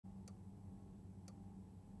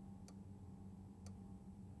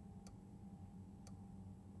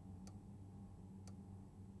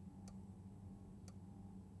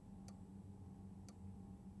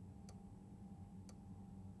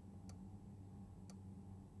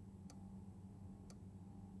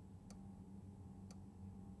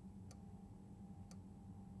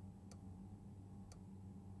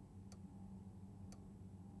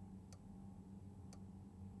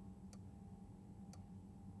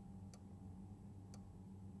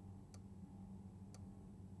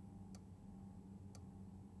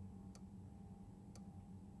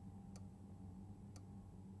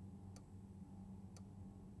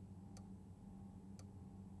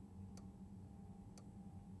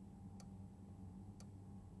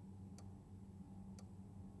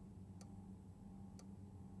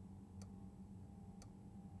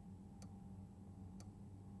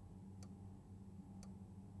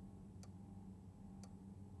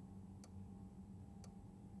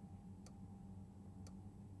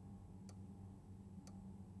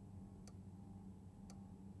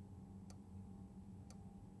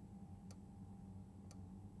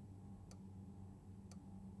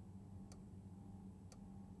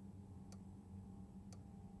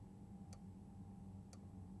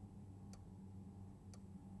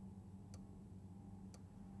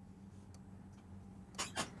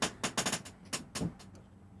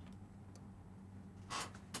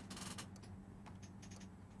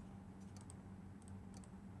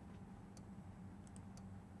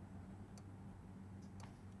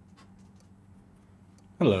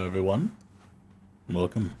Hello, everyone.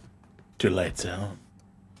 Welcome to Lights Out.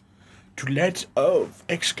 To Lights Off!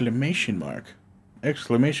 Exclamation mark.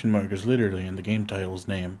 Exclamation mark is literally in the game title's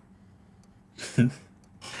name.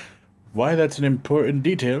 Why that's an important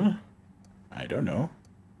detail, I don't know.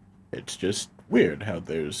 It's just weird how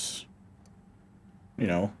there's,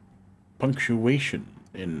 punctuation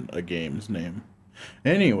in a game's name.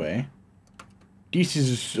 Anyway, this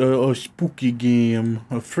is a spooky game,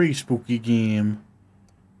 a free spooky game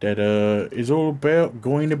that is all about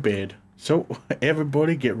going to bed. So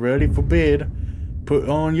everybody get ready for bed. Put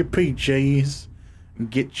on your PJs and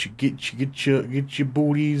get your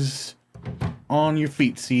booties on your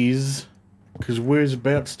feetsies, cause we're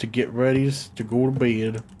about to get ready to go to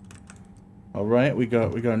bed. All right, we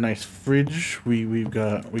got a nice fridge. We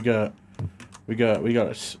got an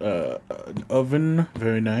oven.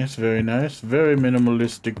 Very nice, very nice. Very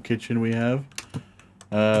minimalistic kitchen we have.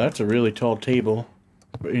 That's a really tall table.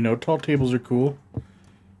 But, tall tables are cool.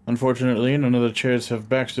 Unfortunately, none of the chairs have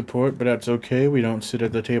back support, but that's okay. We don't sit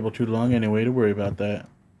at the table too long anyway to worry about that.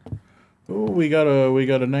 Oh, we got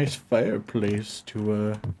a nice fireplace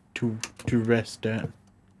to rest at.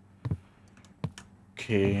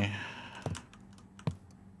 Okay.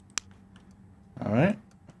 All right.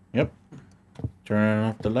 Yep. Turning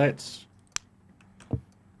off the lights.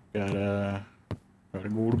 Gotta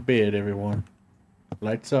go to bed, everyone.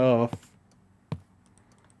 Lights off.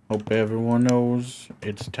 Hope everyone knows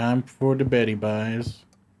it's time for the Betty buys.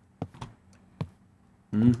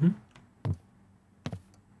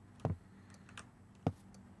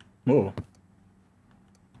 Whoa.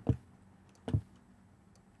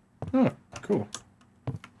 Oh, cool.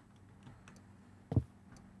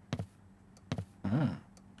 I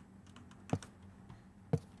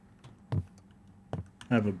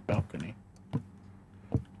have a balcony.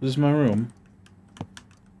 This is my room.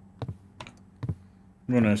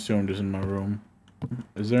 I'm gonna assume this is my room.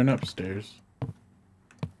 Is there an upstairs?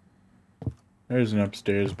 There's an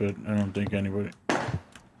upstairs, but I don't think anybody...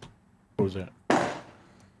 What was that?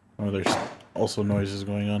 Oh, there's also noises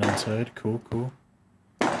going on outside. Cool, cool.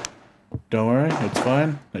 Don't worry, it's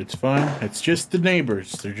fine. It's fine. It's just the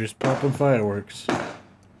neighbors. They're just popping fireworks.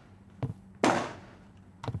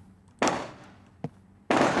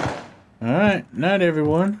 Alright, night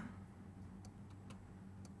everyone.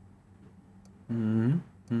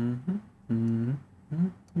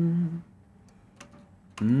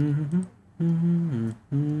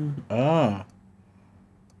 Ah.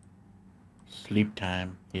 Sleep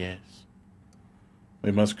time, yes.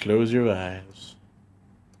 We must close your eyes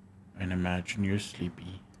and imagine you're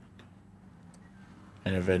sleepy.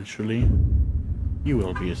 And eventually, you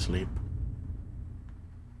will be asleep.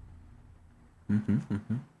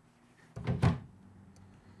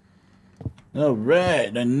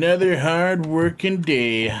 Alright, another hard-working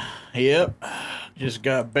day. Yep, just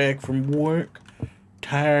got back from work.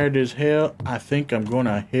 Tired as hell. I think I'm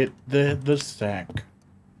gonna hit the sack.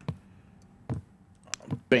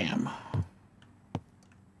 Bam.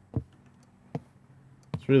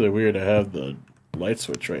 It's really weird to have the light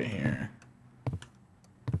switch right here.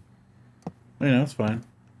 It's fine.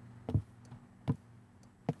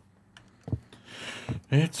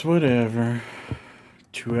 It's whatever.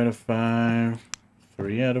 2 out of 5.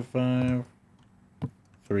 3 out of 5.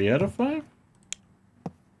 3 out of 5?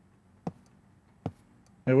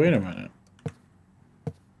 Hey, wait a minute.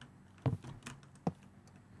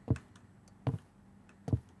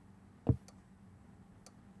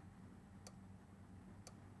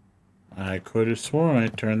 I could have sworn I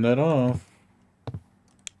turned that off.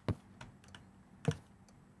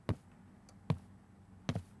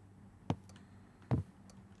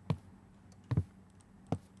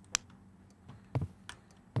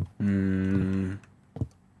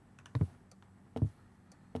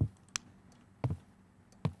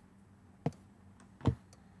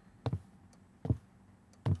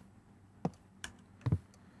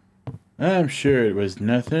 I'm sure it was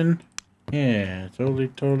nothing. Yeah, totally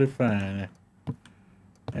fine.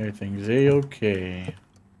 Everything's a-okay.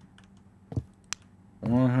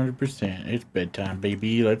 100%. It's bedtime,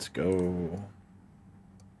 baby. Let's go.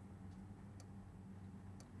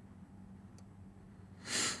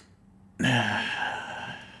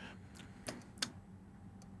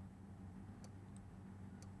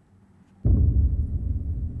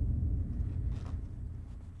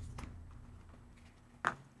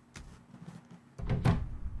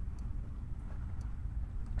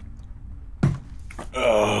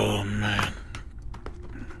 Oh, man.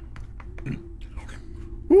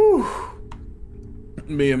 Woo!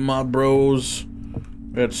 Me and my bros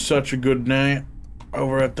had such a good night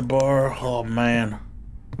over at the bar. Oh, man.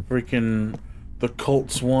 Freaking the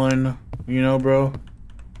Colts one, you know, bro.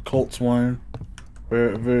 Colts one.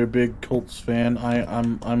 Very, very big Colts fan.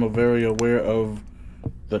 I'm a very aware of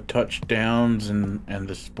the touchdowns and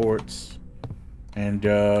the sports. And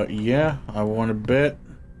yeah, I won a bet.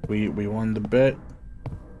 We won the bet.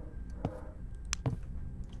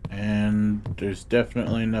 And there's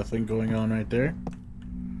definitely nothing going on right there.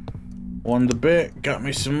 Won the bet, got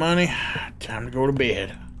me some money. Time to go to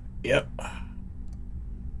bed. Yep.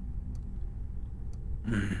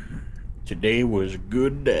 Today was a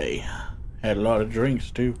good day. Had a lot of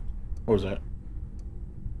drinks too. What was that?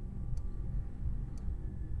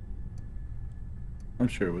 I'm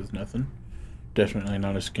sure it was nothing. Definitely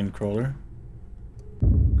not a skin crawler.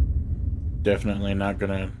 Definitely not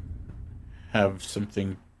gonna have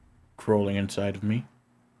something crawling inside of me.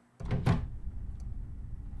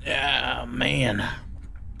 Yeah, man.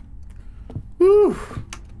 Woo!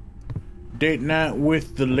 Date night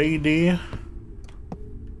with the lady.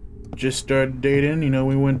 Just started dating, you know,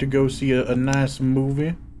 we went to go see a nice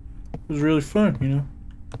movie. It was really fun, you know.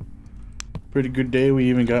 Pretty good day. We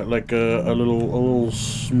even got like a little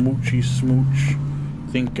smoochy smooch.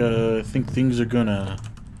 Think things are gonna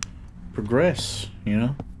progress, you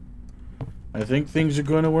know. I think things are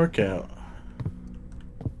gonna work out.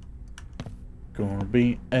 Gonna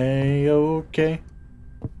be a-okay.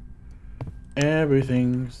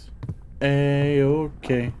 Everything's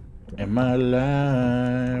a-okay in my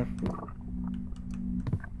life.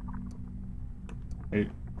 Hey.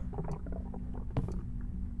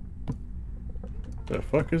 The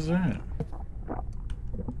fuck is that?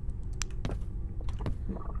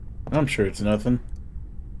 I'm sure it's nothing.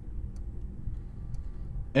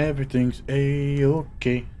 Everything's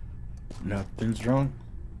a-okay. Nothing's wrong.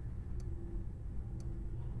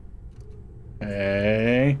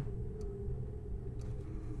 Hey.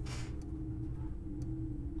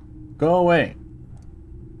 Go away.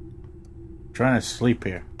 I'm trying to sleep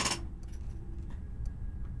here.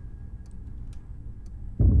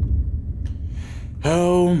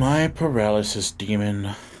 Oh, my paralysis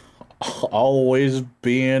demon. Always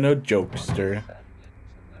being a jokester.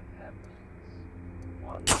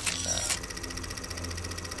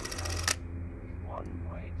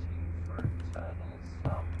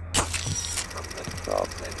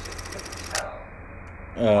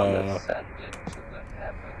 One ascended to the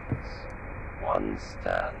heavens, one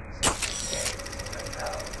stands at the gates to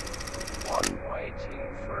hell, one waiting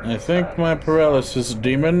for I think my paralysis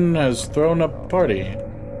demon has thrown a party.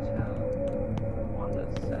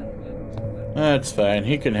 That's fine,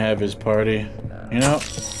 he can have his party, you know?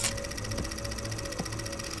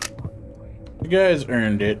 The guy's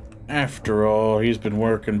earned it. After all, he's been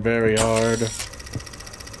working very hard.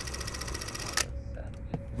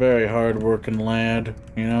 Very hard working lad,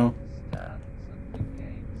 you know?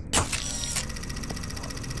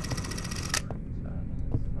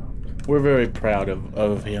 We're very proud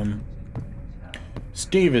of him.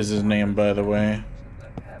 Steve is his name, by the way.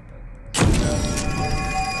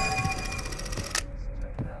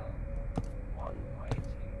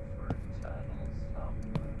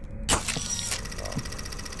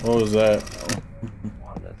 What was that?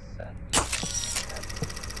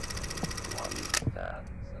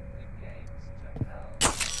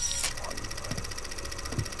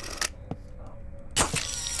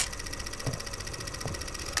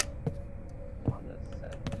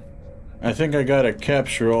 I think I gotta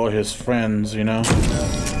capture all his friends, you know?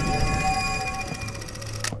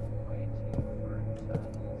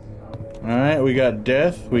 Alright, we got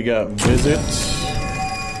death, we got visits.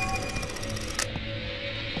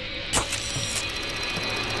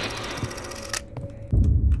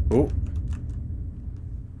 Oh.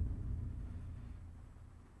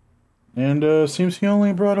 And, seems he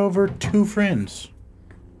only brought over 2 friends.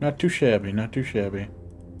 Not too shabby, not too shabby.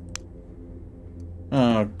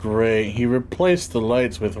 Oh, great. He replaced the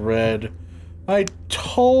lights with red. I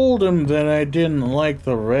told him that I didn't like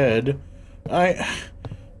the red. I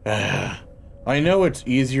know it's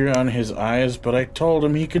easier on his eyes, but I told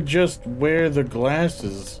him he could just wear the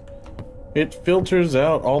glasses. It filters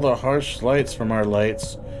out all the harsh lights from our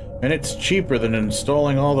lights, and it's cheaper than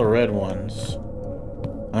installing all the red ones.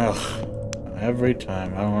 Ugh. Every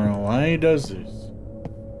time. I don't know why he does this.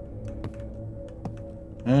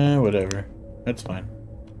 Whatever. That's fine.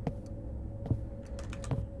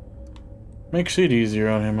 Makes it easier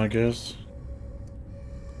on him, I guess.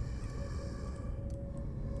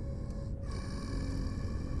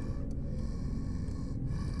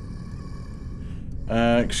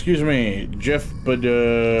 Excuse me, Jeff, but,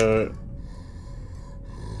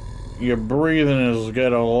 your breathing has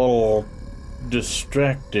got a little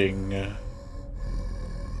distracting.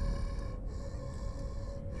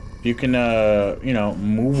 If you can, you know,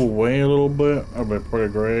 move away a little bit, that'd be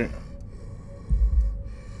pretty great.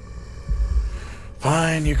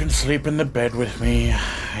 Fine, you can sleep in the bed with me.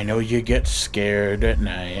 I know you get scared at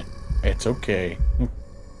night. It's okay.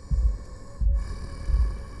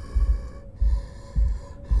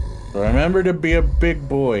 Remember to be a big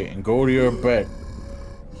boy and go to your bed.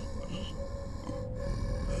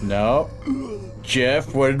 No.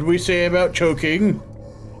 Jeff, what did we say about choking?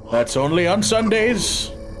 That's only on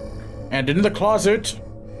Sundays. And in the closet.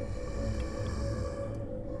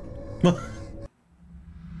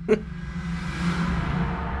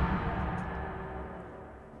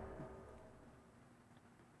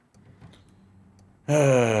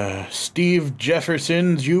 Steve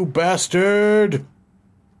Jeffersons, you bastard!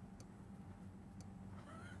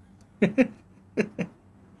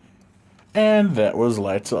 And that was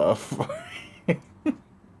lights off.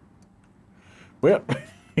 Well,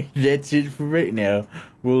 that's it for right now.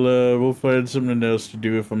 We'll find something else to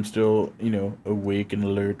do if I'm still, you know, awake and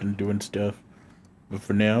alert and doing stuff. But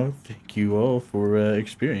for now, thank you all for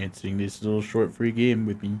experiencing this little short free game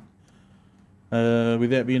with me. With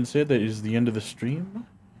that being said, that is the end of the stream.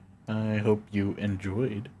 I hope you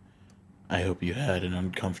enjoyed. I hope you had an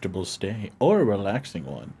uncomfortable stay or a relaxing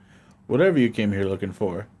one. Whatever you came here looking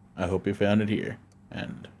for, I hope you found it here.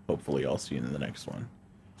 And hopefully I'll see you in the next one.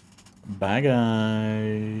 Bye,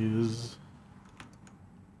 guys.